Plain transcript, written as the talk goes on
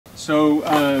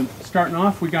So starting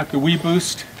off, we got the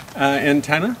WeBoost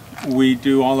antenna. We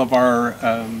do all of our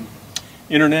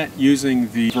internet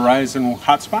using the Verizon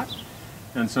hotspot,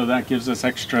 and so that gives us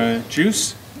extra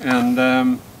juice.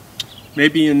 And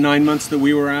maybe in 9 months that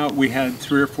we were out, we had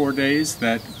 3 or 4 days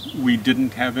that we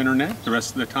didn't have internet. The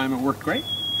rest of the time it worked great.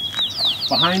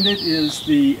 Behind it is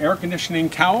the air conditioning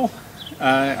cowl.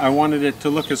 I wanted it to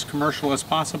look as commercial as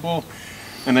possible,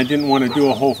 and I didn't want to do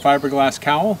a whole fiberglass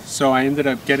cowl, so I ended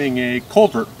up getting a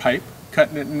culvert pipe,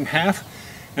 cutting it in half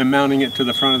and mounting it to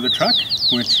the front of the truck,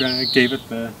 which gave it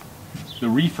the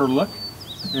reefer look.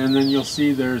 And then you'll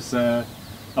see there's a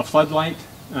floodlight,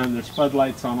 and there's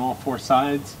floodlights on all 4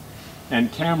 sides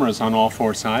and cameras on all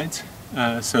 4 sides,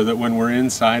 so that when we're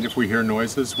inside, if we hear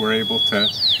noises, we're able to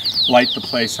light the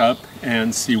place up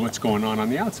and see what's going on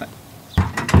the outside.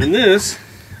 In this,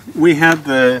 we had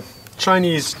the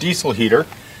Chinese diesel heater,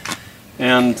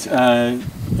 and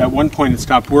at one point it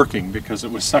stopped working because it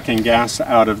was sucking gas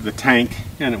out of the tank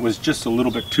and it was just a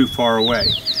little bit too far away.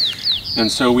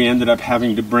 And so we ended up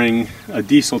having to bring a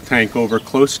diesel tank over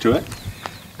close to it.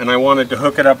 And I wanted to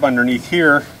hook it up underneath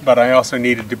here, but I also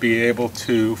needed to be able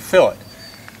to fill it.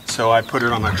 So I put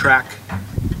it on a track.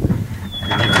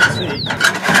 And you can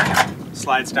see, it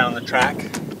slides down the track,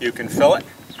 you can fill it,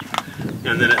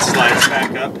 and then it slides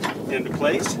back up into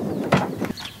place.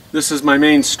 This is my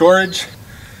main storage.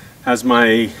 Has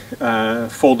my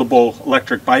foldable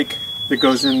electric bike that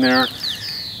goes in there,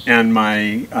 and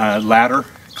my ladder,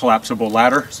 collapsible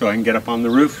ladder, so I can get up on the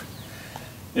roof,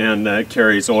 and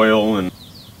carries oil and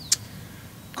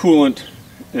coolant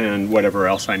and whatever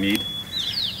else I need.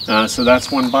 So that's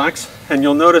one box, and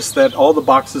you'll notice that all the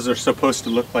boxes are supposed to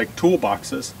look like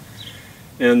toolboxes,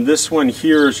 and this one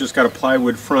here has just got a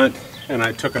plywood front, and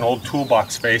I took an old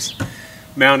toolbox face,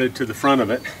 mounted to the front of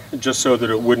it, just so that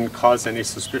it wouldn't cause any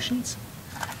suspicions.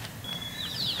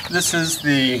 This is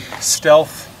the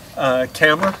stealth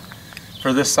camera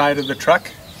for this side of the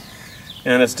truck,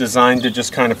 and it's designed to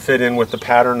just kind of fit in with the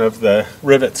pattern of the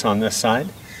rivets on this side,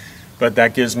 but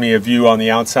that gives me a view on the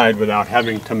outside without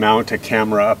having to mount a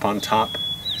camera up on top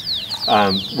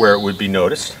where it would be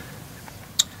noticed.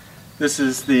 This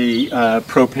is the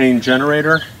propane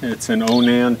generator. It's an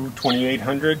Onan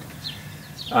 2800.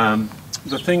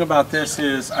 The thing about this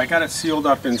is I got it sealed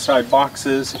up inside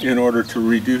boxes in order to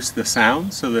reduce the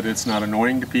sound so that it's not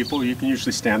annoying to people. You can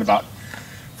usually stand about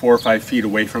 4 or 5 feet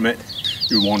away from it.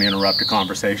 You won't interrupt a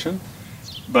conversation.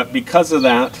 But because of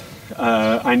that,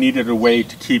 I needed a way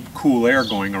to keep cool air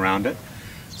going around it.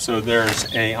 So there's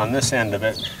on this end of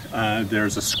it,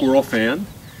 there's a squirrel fan,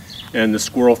 and the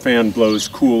squirrel fan blows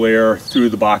cool air through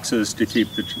the boxes to keep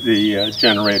the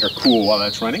generator cool while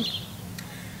that's running.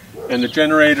 And the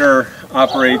generator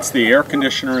operates the air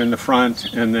conditioner in the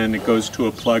front, and then it goes to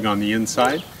a plug on the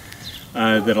inside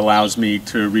that allows me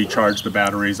to recharge the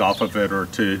batteries off of it or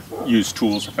to use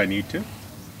tools if I need to.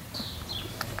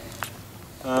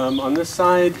 On this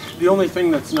side, the only thing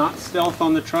that's not stealth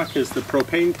on the truck is the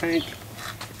propane tank.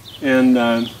 And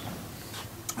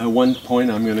at one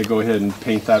point I'm going to go ahead and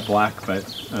paint that black, but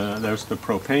there's the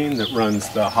propane that runs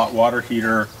the hot water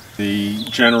heater, the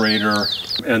generator,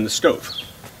 and the stove.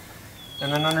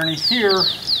 And then underneath here,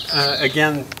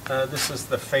 again, this is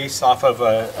the face off of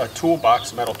a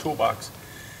toolbox, a metal toolbox,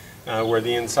 where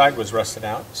the inside was rusted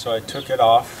out. So I took it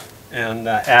off and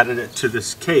added it to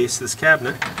this case, this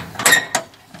cabinet.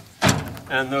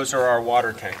 And those are our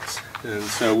water tanks. And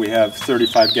so we have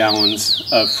 35 gallons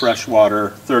of fresh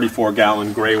water,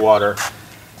 34-gallon gray water,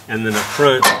 and then up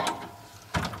front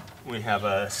we have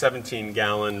a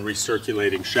 17-gallon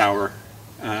recirculating shower,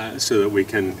 so that we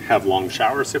can have long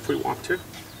showers if we want to.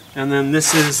 And then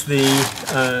this is the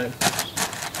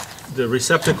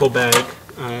receptacle bag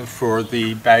for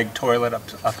the bag toilet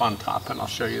up on top, and I'll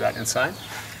show you that inside.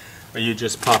 But you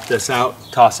just pop this out,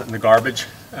 toss it in the garbage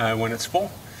when it's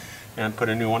full, and put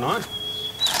a new one on.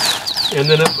 And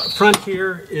then up front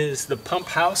here is the pump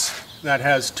house that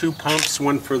has 2 pumps,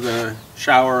 one for the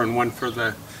shower and one for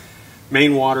the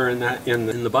main water in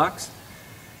the box.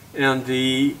 And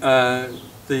the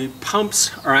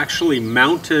pumps are actually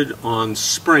mounted on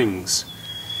springs,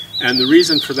 and the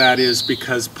reason for that is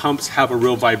because pumps have a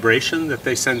real vibration that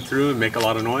they send through and make a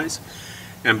lot of noise,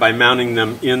 and by mounting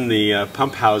them in the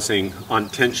pump housing on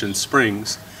tension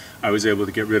springs, I was able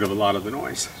to get rid of a lot of the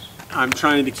noise. I'm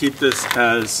trying to keep this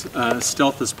as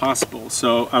stealth as possible,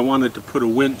 so I wanted to put a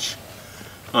winch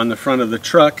on the front of the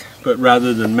truck, but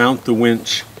rather than mount the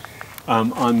winch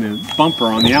on the bumper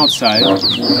on the outside,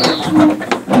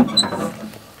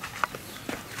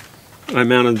 I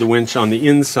mounted the winch on the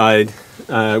inside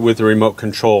with a remote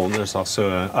control, and there's also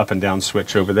an up and down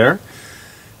switch over there.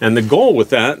 And the goal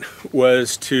with that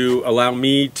was to allow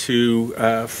me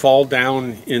to fall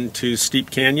down into steep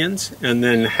canyons and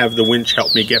then have the winch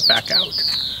help me get back out.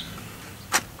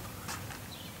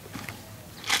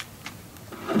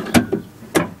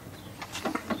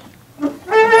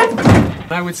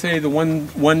 I would say the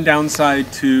one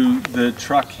downside to the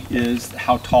truck is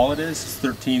how tall it is. It's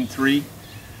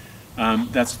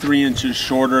 13.3. That's 3 inches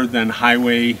shorter than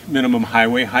minimum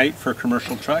highway height for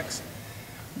commercial trucks.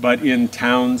 But in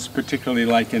towns, particularly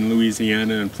like in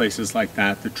Louisiana and places like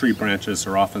that, the tree branches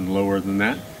are often lower than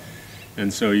that.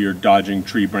 And so you're dodging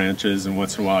tree branches, and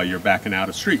once in a while you're backing out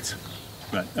of streets.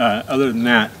 But other than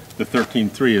that, the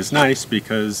 13.3 is nice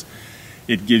because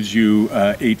it gives you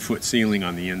 8-foot ceiling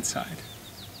on the inside.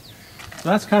 So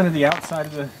that's kind of the outside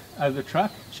of the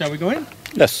truck. Shall we go in?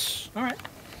 Yes. All right.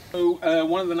 So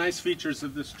one of the nice features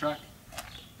of this truck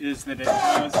is that it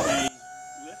has a lift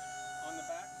on the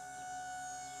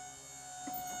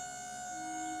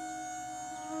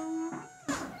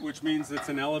back, which means it's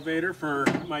an elevator for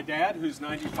my dad, who's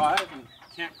 95 and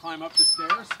can't climb up the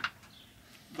stairs.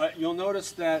 But you'll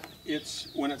notice that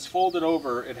when it's folded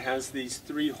over, it has these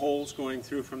 3 holes going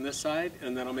through from this side,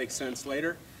 and that'll make sense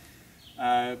later.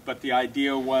 But the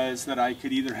idea was that I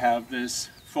could either have this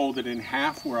folded in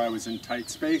half where I was in tight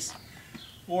space,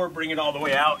 or bring it all the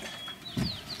way out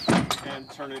and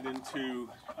turn it into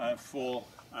a full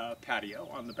patio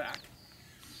on the back.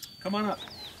 Come on up.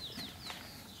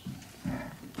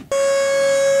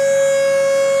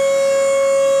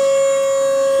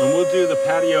 And we'll do the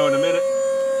patio in a minute,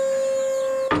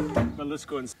 but let's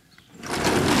go inside.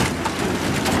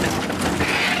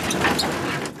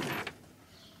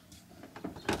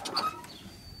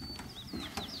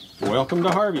 Welcome to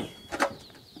Harvey.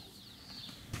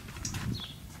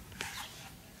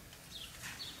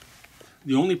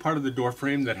 The only part of the door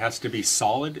frame that has to be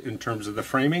solid in terms of the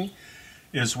framing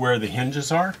is where the hinges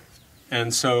are.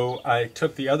 And so I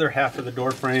took the other half of the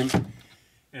door frame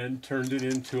and turned it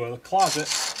into a closet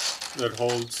that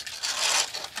holds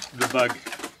the bug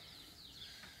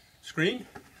screen.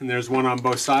 And there's one on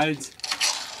both sides,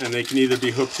 and they can either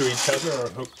be hooked to each other or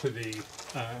hooked to the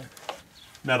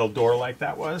metal door like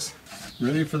that was.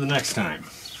 Ready for the next time.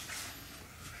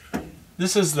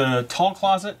 This is the tall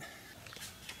closet.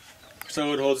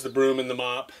 So it holds the broom and the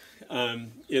mop.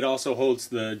 It also holds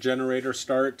the generator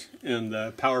start and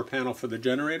the power panel for the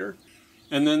generator.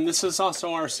 And then this is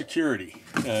also our security.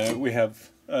 We have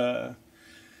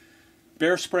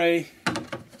bear spray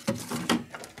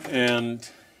and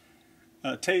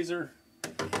a taser.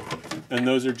 And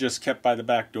those are just kept by the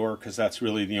back door because that's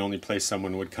really the only place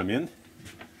someone would come in.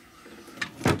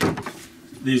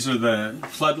 These are the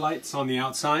floodlights on the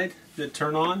outside that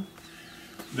turn on.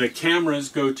 The cameras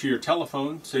go to your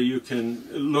telephone, so you can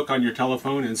look on your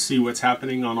telephone and see what's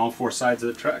happening on all 4 sides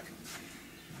of the truck.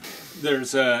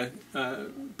 There's a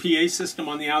PA system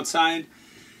on the outside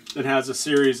that has a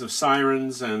series of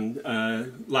sirens and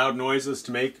loud noises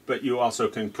to make, but you also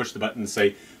can push the button and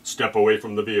say, "Step away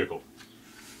from the vehicle."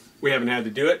 We haven't had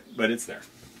to do it, but it's there.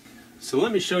 So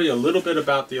let me show you a little bit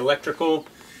about the electrical.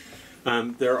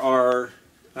 There are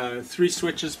 3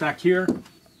 switches back here.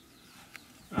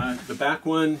 The back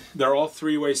one, they're all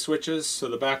 3-way switches, so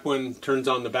the back one turns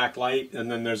on the back light, and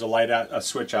then there's a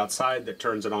switch outside that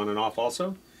turns it on and off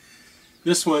also.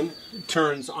 This one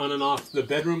turns on and off the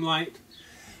bedroom light,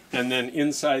 and then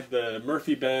inside the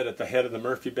Murphy bed, at the head of the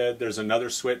Murphy bed, there's another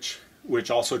switch which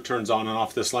also turns on and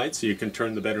off this light, so you can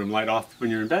turn the bedroom light off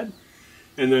when you're in bed.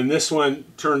 And then this one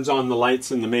turns on the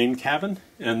lights in the main cabin,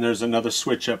 and there's another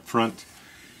switch up front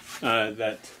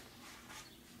that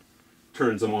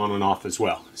turns them on and off as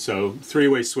well. So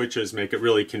 3-way switches make it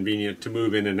really convenient to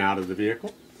move in and out of the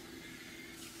vehicle.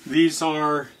 These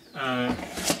are our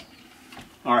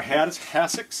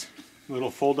hassocks,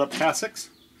 little fold-up hassocks,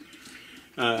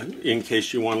 in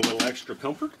case you want a little extra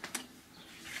comfort.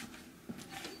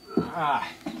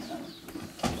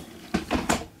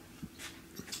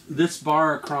 This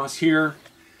bar across here,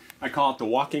 I call it the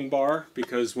walking bar,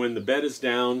 because when the bed is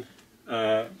down,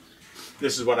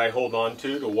 this is what I hold on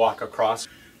to walk across.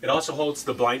 It also holds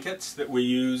the blankets that we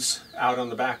use out on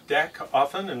the back deck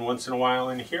often and once in a while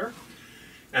in here.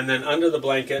 And then under the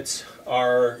blankets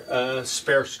are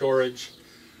spare storage.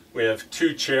 We have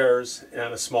 2 chairs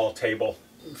and a small table,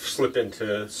 slip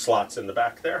into slots in the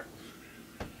back there.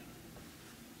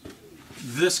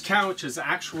 This couch is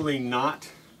actually not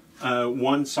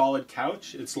one solid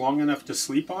couch. It's long enough to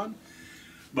sleep on,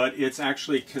 but it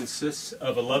actually consists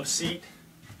of a love seat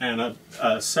and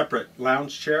a separate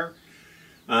lounge chair,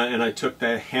 and I took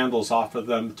the handles off of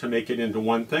them to make it into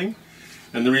one thing.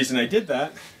 And the reason I did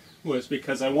that was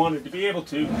because I wanted to be able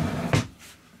to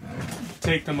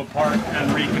take them apart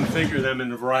and reconfigure them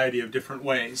in a variety of different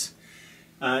ways.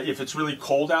 If it's really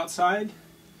cold outside,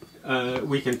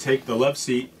 we can take the love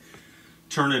seat,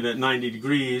 turn it at 90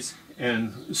 degrees,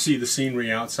 and see the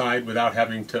scenery outside without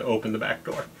having to open the back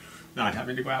door, not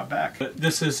having to go out back.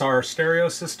 This is our stereo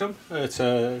system. It's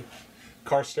a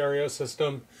car stereo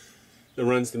system that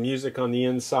runs the music on the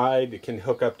inside. It can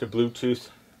hook up to Bluetooth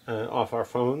off our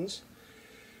phones.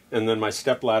 And then my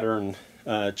stepladder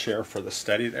and chair for the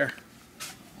study there.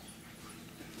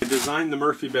 I designed the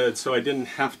Murphy bed so I didn't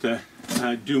have to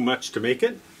do much to make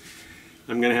it.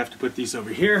 I'm going to have to put these over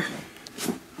here.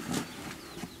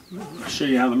 I'll show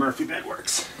you how the Murphy bed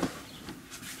works.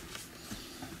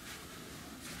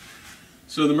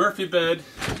 So the Murphy bed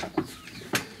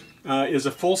is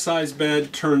a full-size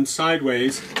bed turned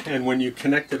sideways, and when you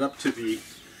connect it up to the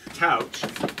couch,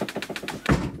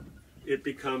 it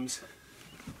becomes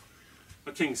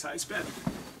a king-size bed.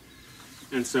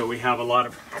 And so we have a lot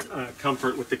of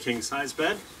comfort with the king-size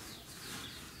bed.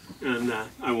 And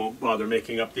I won't bother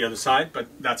making up the other side, but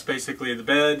that's basically the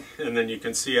bed. And then you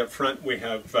can see up front we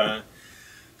have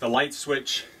the light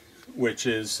switch, which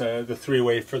is the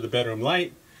three-way for the bedroom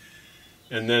light.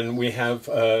 And then we have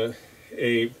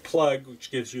a plug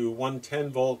which gives you 110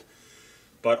 volt,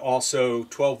 but also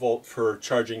 12 volt for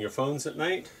charging your phones at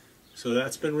night. So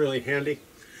that's been really handy.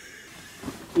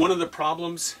 One of the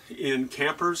problems in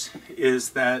campers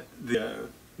is that the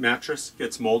mattress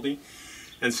gets moldy,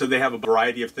 and so they have a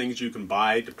variety of things you can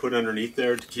buy to put underneath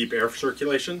there to keep air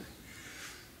circulation.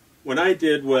 What I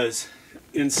did was,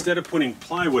 instead of putting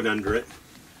plywood under it,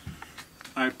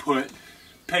 I put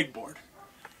pegboard,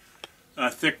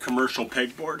 a thick commercial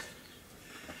pegboard,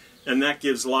 and that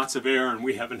gives lots of air, and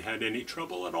we haven't had any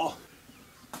trouble at all.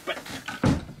 But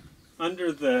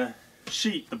under the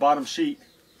sheet, the bottom sheet,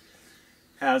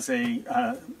 has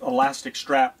a elastic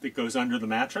strap that goes under the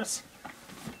mattress,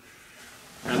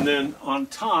 and then on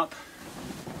top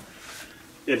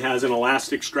it has an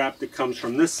elastic strap that comes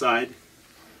from this side,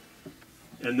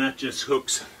 and that just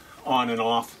hooks on and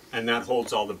off, and that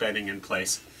holds all the bedding in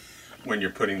place when you're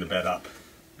putting the bed up.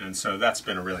 And so that's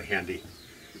been a really handy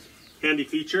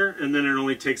feature, and then it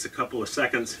only takes a couple of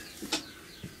seconds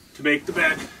to make the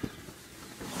bed.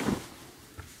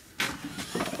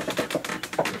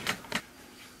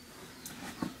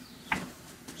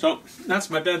 So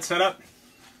that's my bed set up.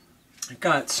 I've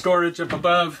got storage up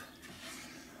above,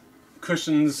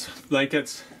 cushions,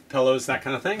 blankets, pillows, that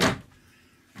kind of thing.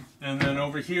 And then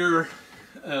over here,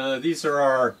 these are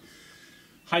our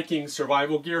hiking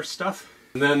survival gear stuff.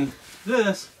 And then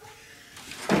this,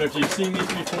 I don't know if you've seen these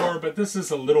before, but this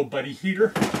is a little buddy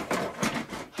heater.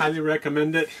 Highly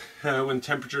recommend it when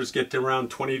temperatures get to around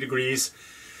 20 degrees.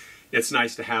 It's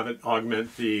nice to have it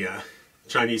augment the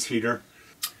Chinese heater.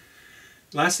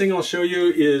 Last thing I'll show you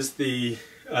is the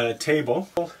table.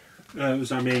 This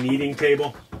is our main eating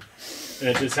table.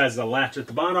 It just has the latch at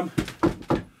the bottom,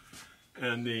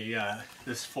 and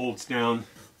this folds down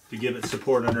to give it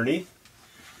support underneath.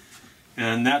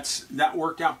 And that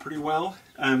worked out pretty well.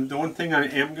 The one thing I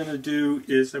am going to do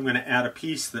is I'm going to add a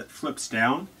piece that flips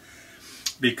down,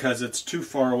 because it's too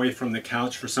far away from the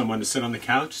couch for someone to sit on the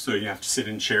couch, so you have to sit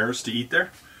in chairs to eat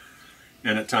there.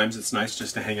 And at times it's nice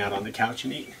just to hang out on the couch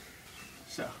and eat.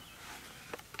 So,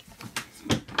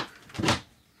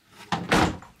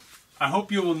 I hope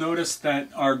you will notice that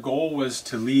our goal was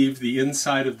to leave the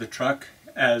inside of the truck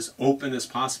as open as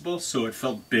possible, so it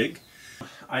felt big.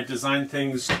 I designed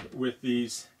things with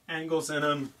these angles in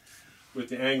them, with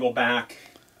the angle back,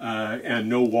 and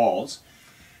no walls.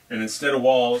 And instead of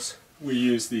walls, we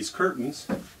use these curtains,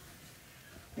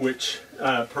 which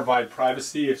provide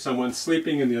privacy if someone's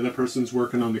sleeping and the other person's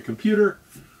working on the computer.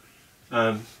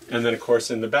 And then, of course,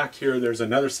 in the back here, there's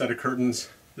another set of curtains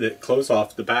that close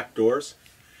off the back doors.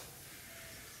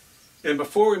 And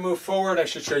before we move forward, I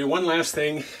should show you one last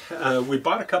thing. We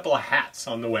bought a couple of hats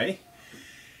on the way,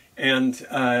 and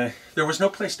there was no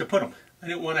place to put them. I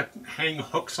didn't want to hang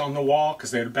hooks on the wall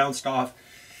because they had bounced off.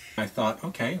 I thought,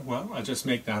 okay, well, I'll just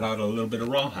make that out of a little bit of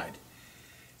rawhide.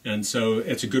 And so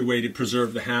it's a good way to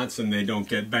preserve the hats, and they don't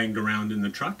get banged around in the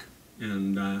truck,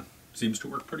 and seems to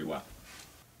work pretty well.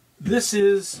 This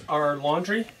is our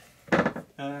laundry.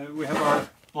 We have our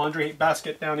laundry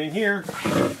basket down in here,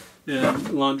 and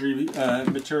laundry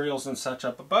materials and such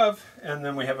up above, and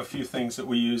then we have a few things that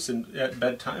we use at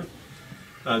bedtime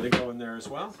that go in there as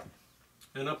well.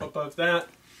 And up above that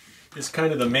is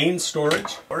kind of the main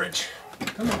storage.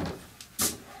 Come on.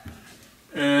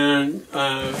 And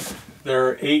there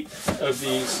are 8 of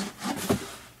these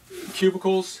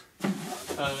cubicles,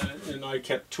 and I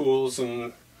kept tools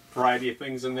and variety of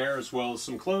things in there, as well as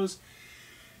some clothes.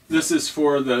 This is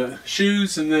for the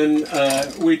shoes, and then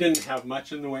we didn't have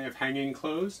much in the way of hanging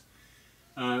clothes,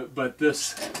 but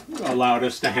this allowed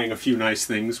us to hang a few nice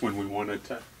things when we wanted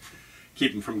to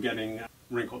keep them from getting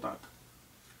wrinkled up.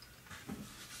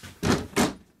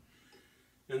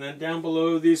 And then down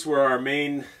below, these were our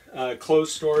main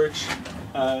clothes storage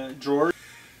drawers.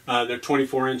 They're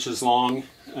 24 inches long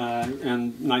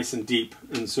and nice and deep,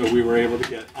 and so we were able to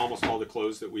get almost all the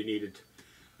clothes that we needed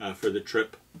for the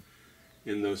trip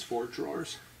in those 4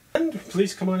 drawers. And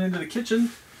please come on into the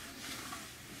kitchen.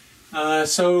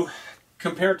 So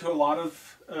compared to a lot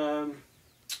of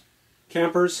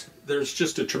campers, there's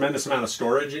just a tremendous amount of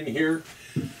storage in here.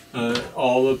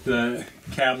 All of the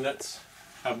cabinets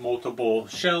have multiple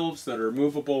shelves that are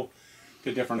movable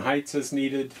to different heights as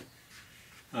needed.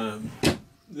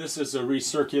 This is a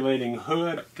recirculating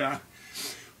hood.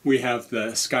 We have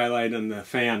the skylight and the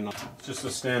fan. Just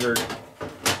a standard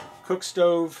cook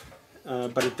stove,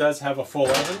 but it does have a full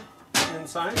oven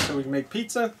inside, so we can make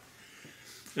pizza.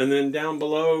 And then down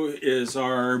below is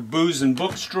our booze and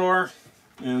books drawer,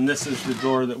 and this is the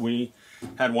drawer that we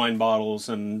had wine bottles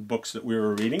and books that we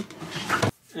were reading.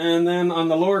 And then on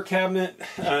the lower cabinet,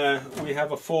 we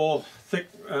have a full thick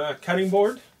cutting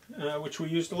board, which we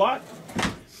used a lot.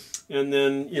 And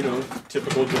then, you know,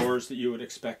 typical drawers that you would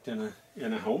expect in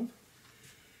a home.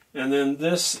 And then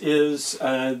this is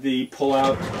the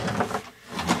pull-out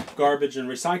garbage and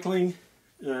recycling.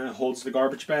 Holds the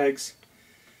garbage bags.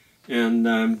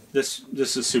 And this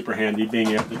is super handy, being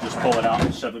able to just pull it out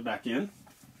and shove it back in.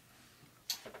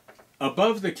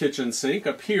 Above the kitchen sink,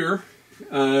 up here,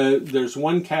 there's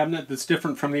one cabinet that's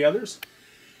different from the others,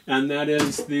 and that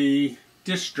is the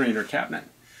dish drainer cabinet.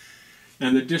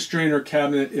 And the dish drainer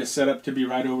cabinet is set up to be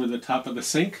right over the top of the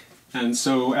sink, and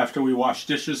so after we wash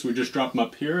dishes, we just drop them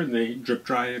up here and they drip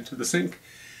dry into the sink,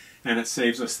 and it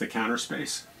saves us the counter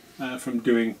space from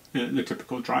doing the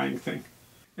typical drying thing.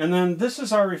 And then this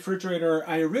is our refrigerator.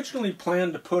 I originally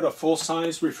planned to put a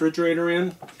full-size refrigerator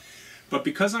in, but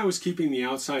because I was keeping the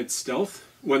outside stealth,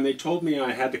 when they told me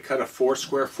I had to cut a 4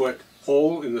 square foot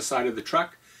hole in the side of the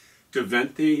truck to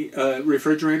vent the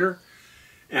refrigerator,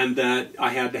 and that I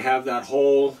had to have that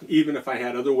hole, even if I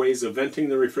had other ways of venting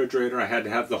the refrigerator, I had to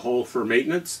have the hole for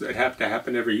maintenance that have to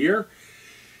happen every year.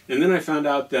 And then I found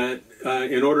out that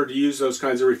in order to use those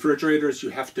kinds of refrigerators, you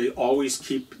have to always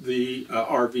keep the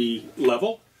RV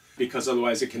level, because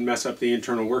otherwise it can mess up the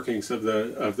internal workings of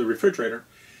the refrigerator.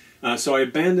 So I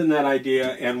abandoned that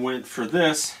idea and went for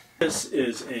this. This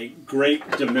is a great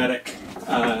Dometic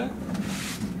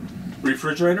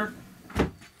refrigerator,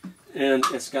 and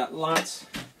it's got lots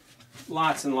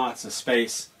and lots of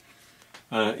space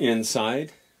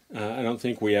inside. I don't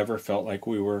think we ever felt like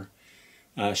we were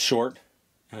short.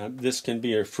 This can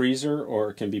be a freezer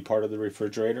or it can be part of the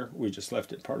refrigerator. We just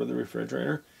left it part of the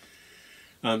refrigerator.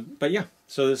 But yeah,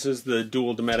 so this is the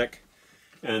dual Dometic,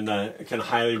 and I can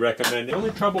highly recommend it. The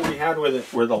only trouble we had with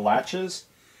it were the latches.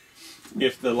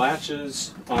 If the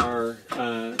latches are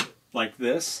like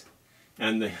this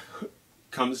and the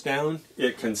comes down,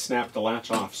 it can snap the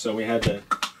latch off. So we had to,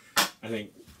 I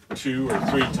think, 2 or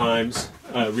 3 times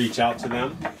reach out to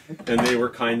them, and they were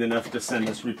kind enough to send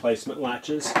us replacement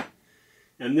latches.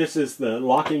 And this is the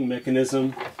locking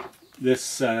mechanism.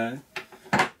 This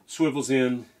swivels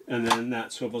in, and then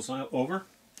that swivels over,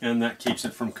 and that keeps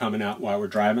it from coming out while we're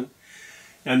driving.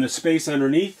 And the space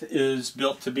underneath is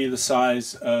built to be the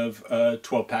size of a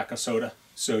 12-pack of soda,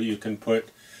 so you can put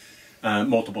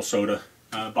multiple soda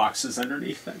boxes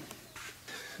underneath them.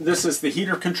 This is the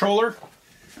heater controller.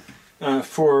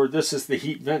 This is the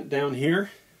heat vent down here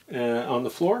on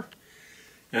the floor,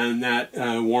 and that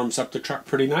warms up the truck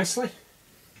pretty nicely.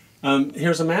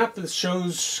 Here's a map that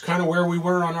shows kind of where we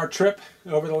were on our trip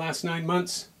over the last 9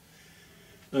 months.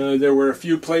 There were a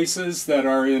few places that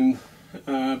are in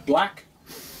black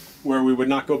where we would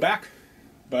not go back,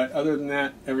 but other than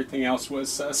that, everything else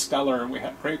was stellar, and we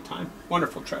had a great time.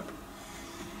 Wonderful trip.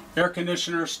 Air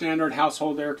conditioner, standard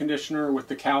household air conditioner with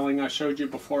the cowling I showed you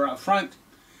before out front.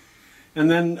 And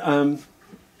then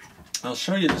I'll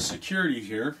show you the security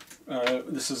here.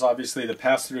 This is obviously the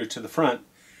pass-through to the front.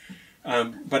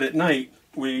 But at night,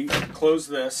 we close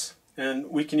this, and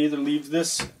we can either leave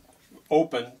this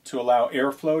open to allow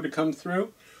airflow to come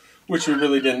through, which we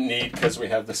really didn't need because we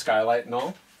have the skylight and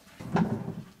all.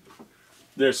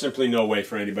 There's simply no way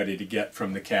for anybody to get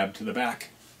from the cab to the back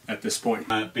at this point,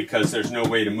 because there's no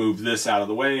way to move this out of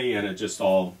the way, and it just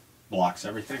all blocks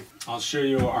everything. I'll show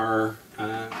you our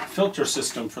filter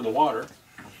system for the water.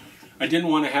 I didn't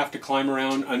want to have to climb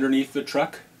around underneath the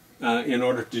truck in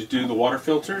order to do the water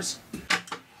filters.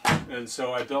 And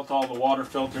so I built all the water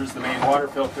filters, the main water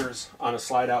filters, on a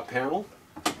slide-out panel.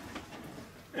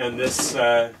 And this,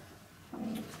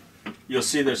 you'll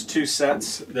see there's two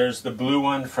sets. There's the blue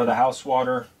one for the house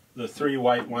water, the three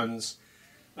white ones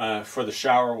for the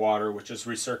shower water, which is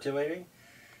recirculating.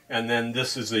 And then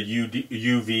this is a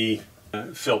UV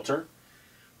filter,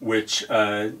 which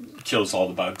kills all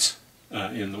the bugs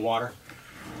in the water.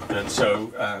 And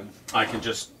so I can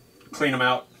just clean them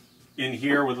out in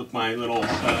here with my little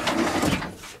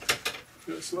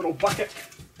this little bucket.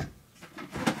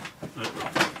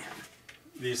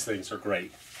 These things are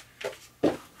great.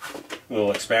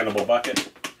 Little expandable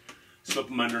bucket. Slip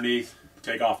them underneath,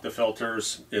 take off the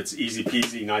filters. It's easy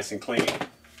peasy, nice and clean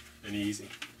and easy.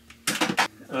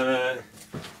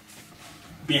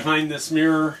 Behind this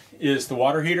mirror is the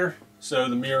water heater. So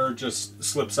the mirror just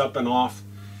slips up and off,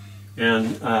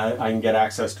 and I can get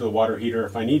access to the water heater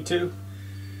if I need to.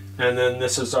 And then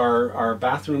this is our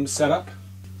bathroom setup.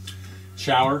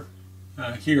 Shower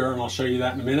here, and I'll show you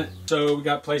that in a minute. So we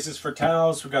got places for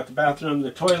towels, we got the bathroom,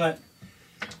 the toilet.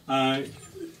 I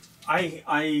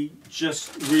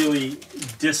just really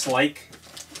dislike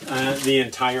the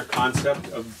entire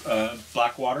concept of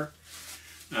black water.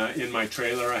 In my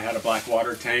trailer I had a black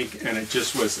water tank, and it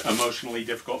just was emotionally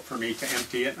difficult for me to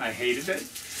empty it. I hated it.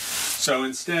 So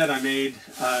instead I made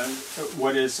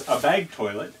what is a bag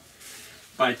toilet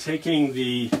by taking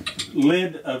the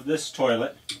lid of this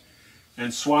toilet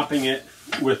and swapping it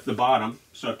with the bottom.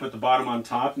 So I put the bottom on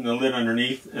top and the lid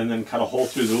underneath, and then cut a hole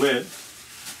through the lid.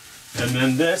 And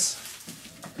then this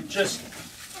just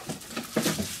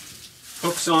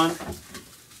hooks on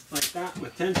like that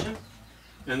with tension.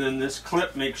 And then this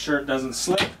clip makes sure it doesn't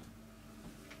slip.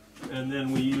 And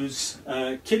then we use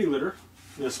kitty litter,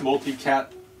 this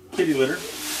multi-cat kitty litter.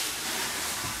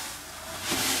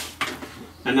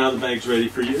 And now the bag's ready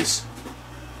for use.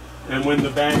 And when the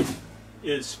bag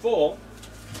is full,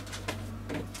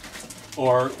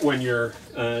 or when you're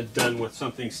done with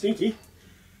something stinky,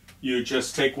 you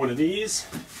just take one of these,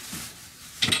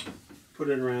 put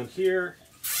it around here,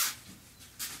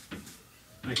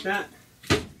 like that.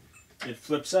 It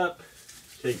flips up,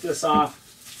 take this off,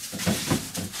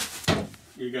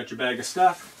 you got your bag of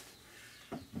stuff.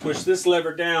 Push this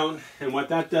lever down, and what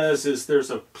that does is there's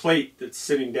a plate that's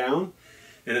sitting down,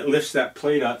 and it lifts that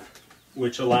plate up,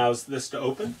 which allows this to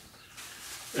open.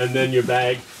 And then your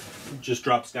bag just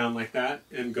drops down like that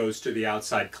and goes to the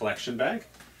outside collection bag.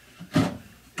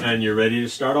 And you're ready to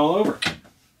start all over.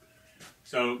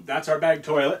 So that's our bag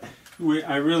toilet.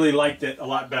 I really liked it a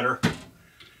lot better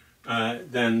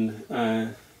than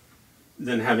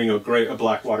having a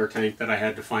black water tank that I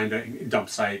had to find a dump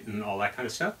site and all that kind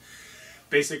of stuff.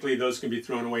 Basically, those can be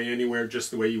thrown away anywhere,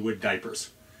 just the way you would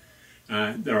diapers.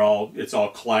 It's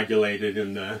all coagulated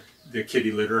in the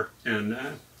kitty litter, and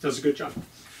does a good job.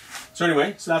 So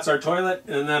anyway, so that's our toilet,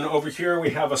 and then over here we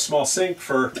have a small sink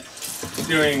for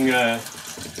doing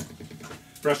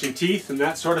brushing teeth and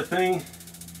that sort of thing.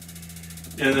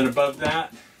 And then above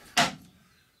that,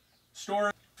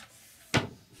 storage.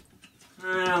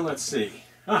 Let's see.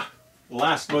 The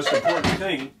last most important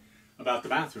thing about the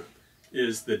bathroom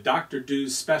is the Dr.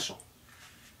 Dew's Special.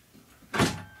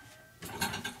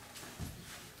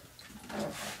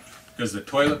 Because the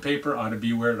toilet paper ought to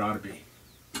be where it ought to be.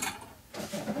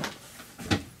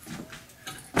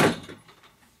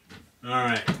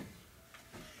 Alright,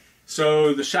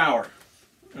 so the shower.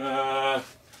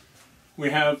 We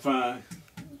have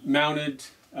mounted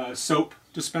soap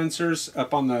dispensers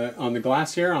up on the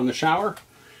glass here on the shower.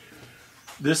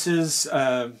 This is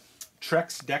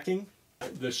Trex decking.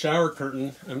 The shower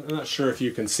curtain, I'm not sure if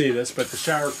you can see this, but the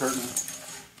shower curtain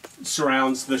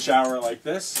surrounds the shower like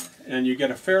this, and you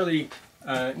get a fairly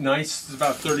nice, it's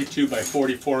about 32 by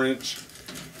 44 inch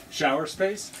shower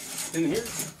space in here.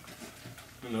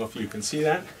 I don't know if you can see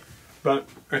that, but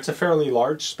it's a fairly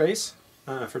large space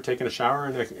for taking a shower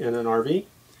in an RV.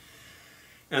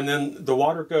 And then the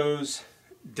water goes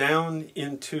down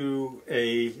into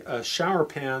a shower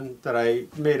pan that I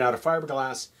made out of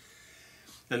fiberglass.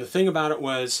 And the thing about it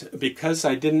was, because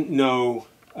I didn't know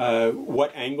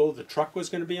what angle the truck was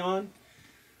going to be on,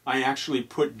 I actually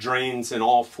put drains in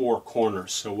all four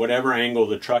corners. So whatever angle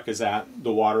the truck is at,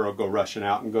 the water will go rushing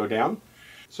out and go down.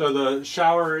 So the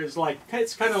shower is like,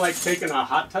 it's kind of like taking a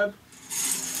hot tub.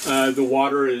 The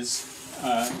water is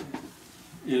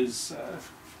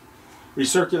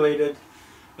recirculated,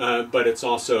 but it's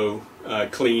also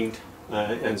cleaned,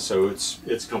 and so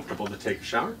it's comfortable to take a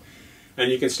shower. And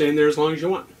you can stay in there as long as you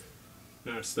want.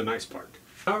 That's the nice part.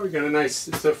 Oh, we got it's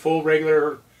a full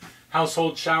regular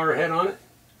household shower head on it.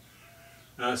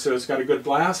 So it's got a good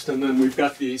blast, and then we've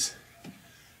got these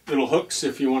little hooks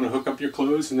if you want to hook up your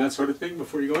clothes and that sort of thing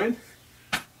before you go in.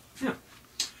 Yeah.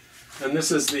 And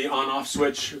this is the on-off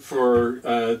switch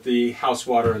for the house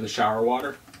water and the shower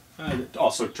water. It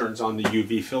also turns on the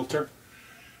UV filter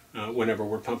whenever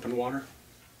we're pumping water.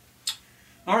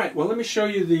 All right, well, let me show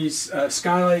you these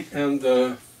skylight and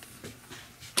the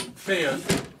fan,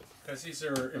 because these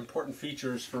are important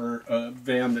features for a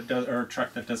van that does, or a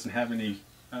truck that doesn't have any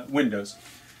windows.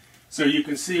 So you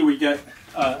can see we get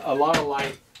a lot of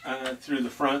light through the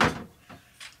front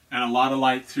and a lot of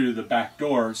light through the back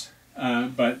doors,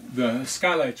 but the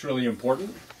skylight's really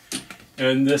important.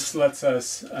 And this lets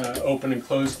us open and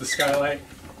close the skylight.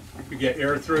 We get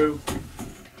air through.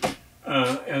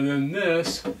 And then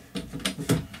this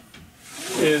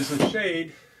is a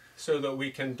shade so that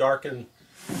we can darken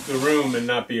the room and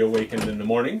not be awakened in the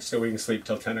morning, so we can sleep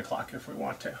till 10 o'clock if we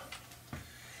want to.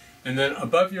 And then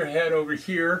above your head over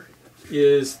here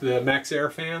is the max air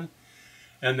fan,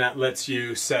 and that lets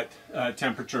you set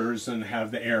temperatures and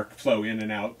have the air flow in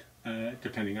and out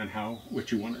depending on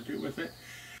what you want to do with it.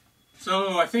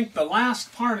 So I think the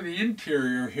last part of the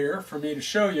interior here for me to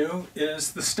show you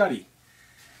is the study.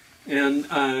 And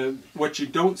what you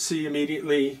don't see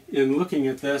immediately in looking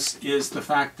at this is the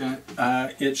fact that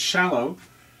it's shallow,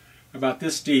 about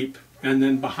this deep, and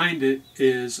then behind it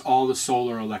is all the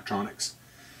solar electronics.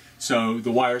 So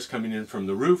the wires coming in from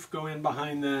the roof go in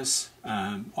behind this,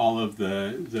 all of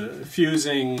the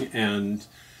fusing and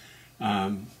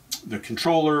the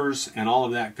controllers and all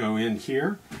of that go in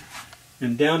here.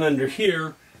 And down under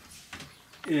here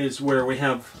is where we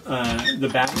have the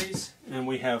batteries, and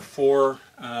we have 4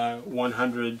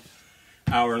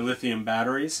 100-hour lithium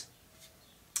batteries.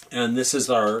 And this is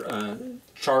our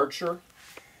charger.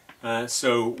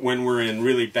 So when we're in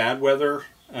really bad weather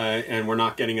and we're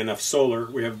not getting enough solar,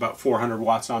 we have about 400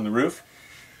 watts on the roof.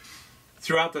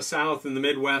 Throughout the South and the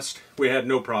Midwest, we had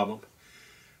no problem.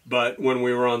 But when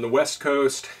we were on the West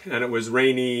Coast and it was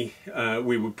rainy,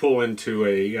 we would pull into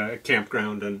a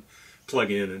campground and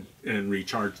plug in and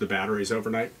recharge the batteries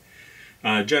overnight.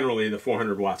 Generally, the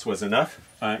 400 watts was enough.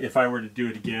 If I were to do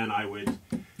it again, I would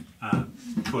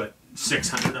put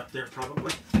 600 up there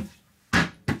probably.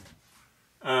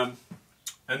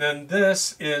 And then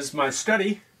this is my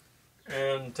study,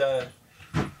 and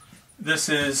this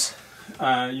is,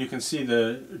 you can see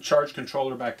the charge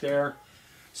controller back there.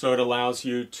 So it allows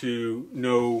you to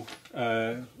know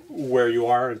where you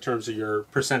are in terms of your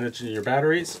percentage in your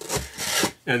batteries.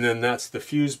 And then that's the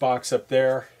fuse box up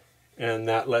there, and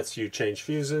that lets you change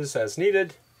fuses as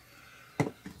needed.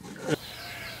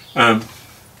 You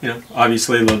know,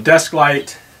 obviously a little desk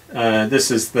light. This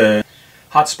is the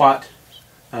hotspot,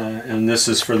 and this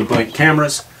is for the blink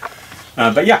cameras.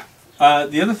 But yeah,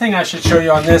 the other thing I should show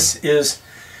you on this is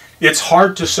it's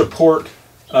hard to support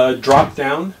drop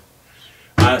down.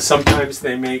 Sometimes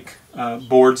they make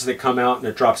boards that come out and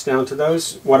it drops down to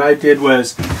those. What I did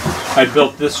was I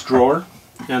built this drawer,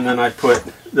 and then I put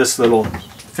this little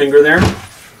finger there,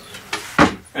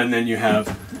 and then you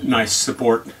have nice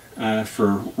support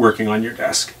for working on your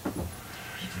desk.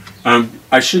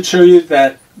 I should show you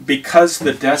that because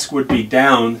the desk would be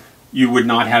down, you would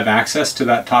not have access to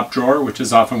that top drawer, which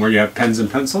is often where you have pens and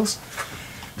pencils.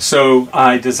 So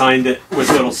I designed it with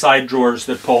little side drawers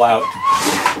that pull out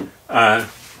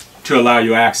to allow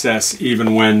you access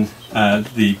even when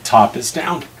the top is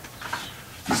down.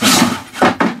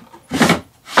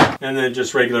 And then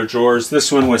just regular drawers.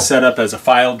 This one was set up as a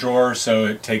file drawer, so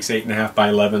it takes 8.5 by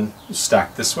 11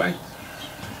 stacked this way.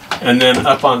 And then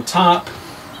up on top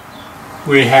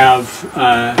we have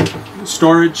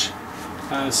storage.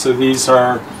 So these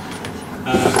are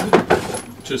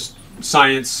just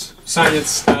science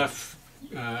stuff.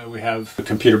 We have a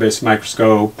computer-based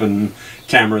microscope and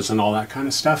cameras and all that kind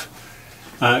of stuff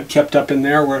kept up in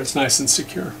there where it's nice and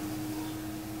secure.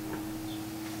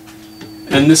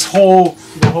 And the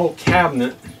whole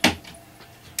cabinet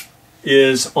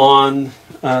is on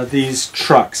these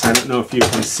trucks. I don't know if you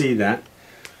can see that,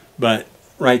 but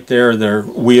right there, they're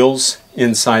wheels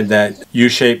inside that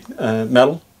U-shaped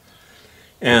metal.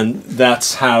 And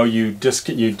that's how you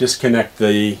disconnect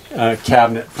the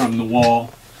cabinet from the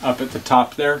wall up at the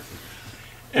top there,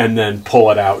 and then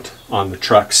pull it out on the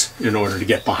trucks in order to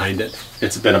get behind it.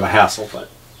 It's a bit of a hassle, but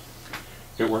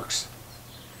it works.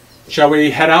 Shall we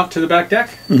head out to the back deck?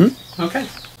 Mm-hmm. Okay.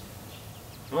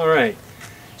 All right.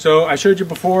 So I showed you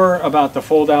before about the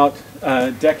fold-out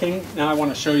decking. Now I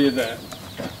want to show you the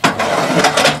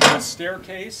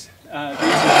staircase.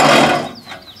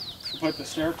 Put the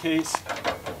staircase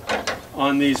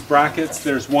on these brackets.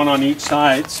 There's one on each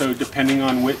side, so depending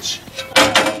on which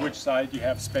side you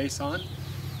have space on,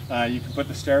 you can put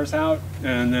the stairs out.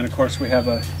 And then of course we have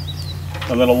a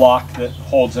little lock that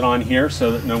holds it on here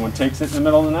so that no one takes it in the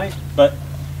middle of the night. But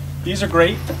These are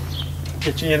great.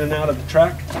 Get you in and out of the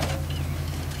truck.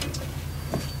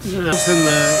 In the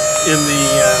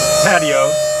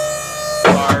patio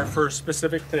are for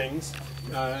specific things.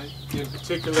 In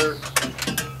particular,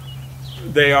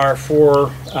 they are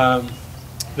for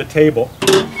the table.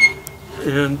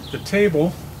 And the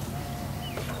table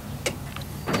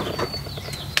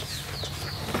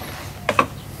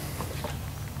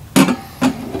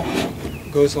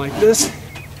goes like this.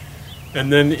 And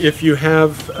then if you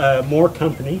have more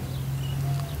company,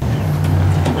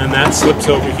 and that slips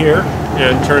over here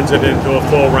and turns it into a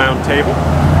full round table.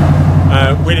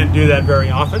 We didn't do that very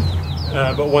often,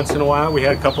 but once in a while we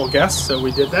had a couple of guests, so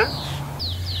we did that.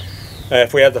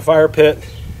 If we had the fire pit,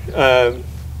 then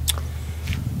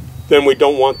we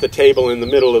don't want the table in the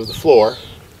middle of the floor.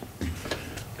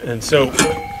 And so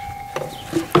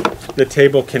the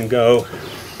table can go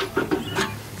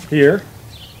here,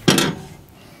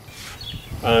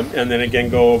 and then again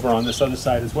go over on this other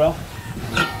side as well.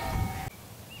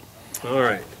 All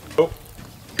right, so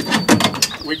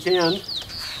we can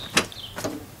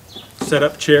set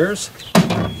up chairs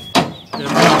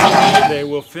and they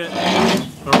will fit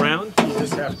around. You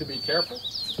just have to be careful.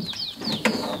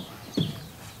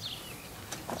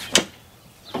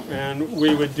 And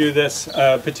we would do this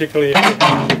particularly if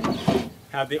we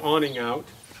have the awning out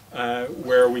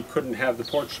where we couldn't have the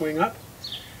porch swing up.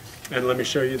 And let me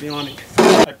show you the awning.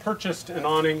 I purchased an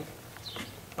awning,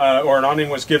 or an awning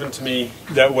was given to me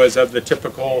that was of the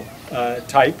typical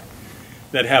type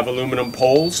that have aluminum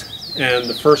poles, and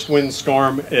the first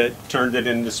windstorm it turned it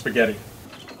into spaghetti.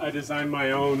 I designed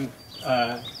my own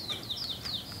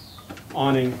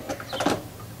awning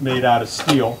made out of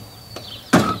steel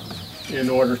in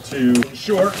order to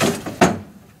ensure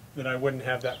that I wouldn't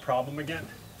have that problem again.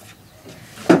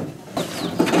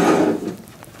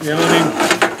 The awning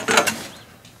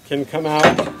can come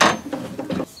out.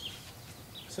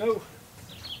 So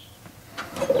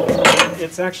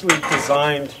it's actually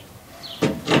designed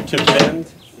to bend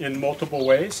in multiple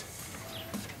ways,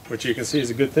 which you can see is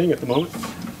a good thing at the moment.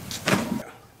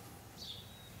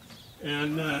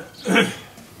 And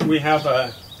we have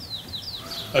a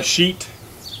sheet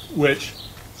which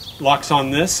locks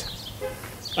on this,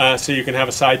 so you can have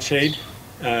a side shade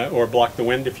or block the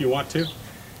wind if you want to.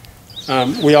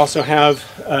 We also have,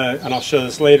 and I'll show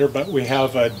this later, but we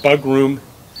have a bug room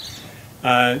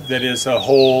that is a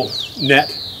whole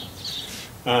net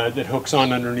that hooks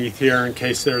on underneath here in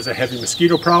case there's a heavy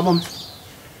mosquito problem.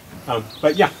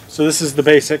 But yeah, so this is the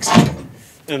basics.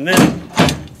 And then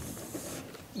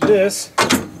this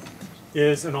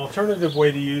is an alternative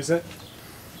way to use it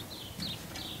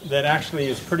that actually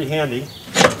is pretty handy,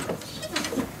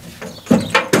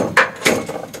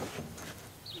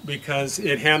 because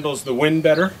it handles the wind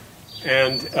better,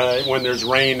 and when there's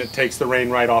rain it takes the rain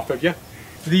right off of you.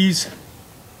 These,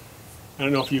 I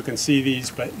don't know if you can see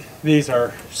these, but these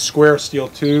are square steel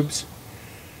tubes.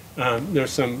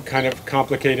 There's some kind of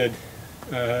complicated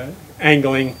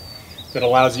angling that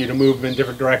allows you to move them in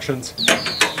different directions.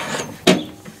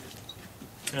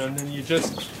 And then you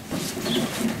just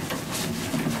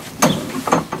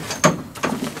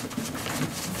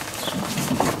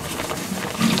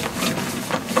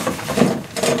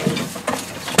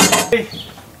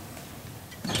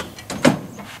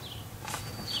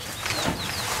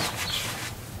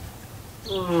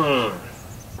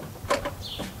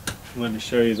let me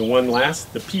show you the one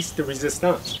last, the piece de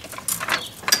resistance.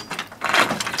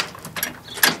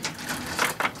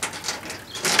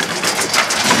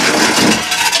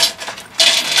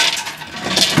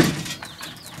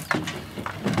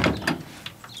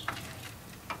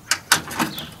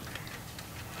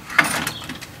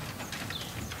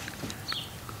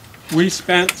 We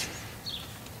spent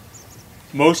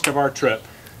most of our trip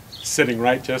sitting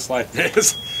right just like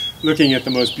this, looking at the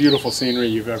most beautiful scenery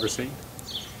you've ever seen.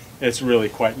 It's really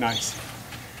quite nice.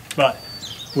 But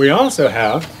we also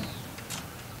have,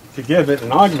 to give it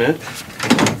an augment,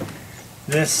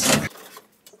 this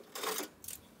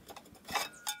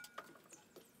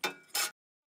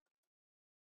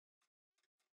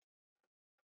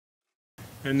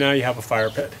and now you have a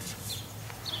fire pit.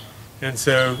 And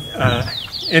so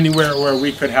anywhere where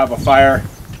we could have a fire,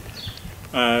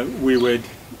 we would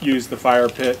use the fire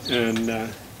pit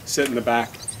and sit in the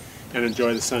back and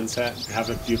enjoy the sunset and have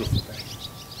a beautiful day.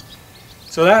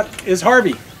 So that is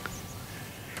Harvey,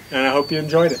 and I hope you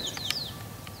enjoyed it.